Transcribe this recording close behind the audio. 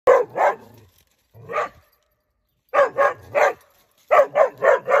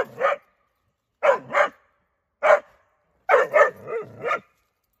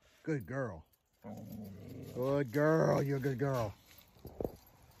Good girl. Good girl. You're a good girl.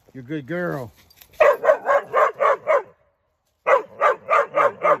 You're a good girl.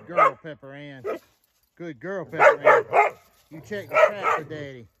 Good girl, Pepper Ann. Good girl, Pepper Ann. You check the trap for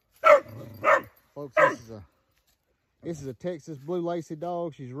Daddy. Folks, this is a Texas blue Lacy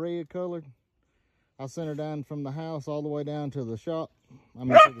dog. She's red colored. I sent her down from the house all the way down to the shop. I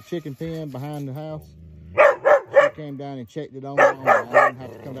mean, to the chicken pen behind the house. She came down and checked it on. I don't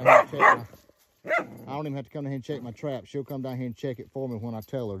have to come down here and check I don't even have to come down here and check my trap. She'll come down here and check it for me when I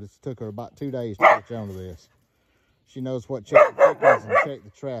tell her. This took her about 2 days to catch on to this. She knows what check the chickens and check the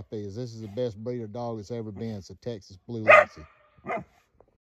trap is. This is the best breed of dog that's ever been. It's a Texas blue Lacy.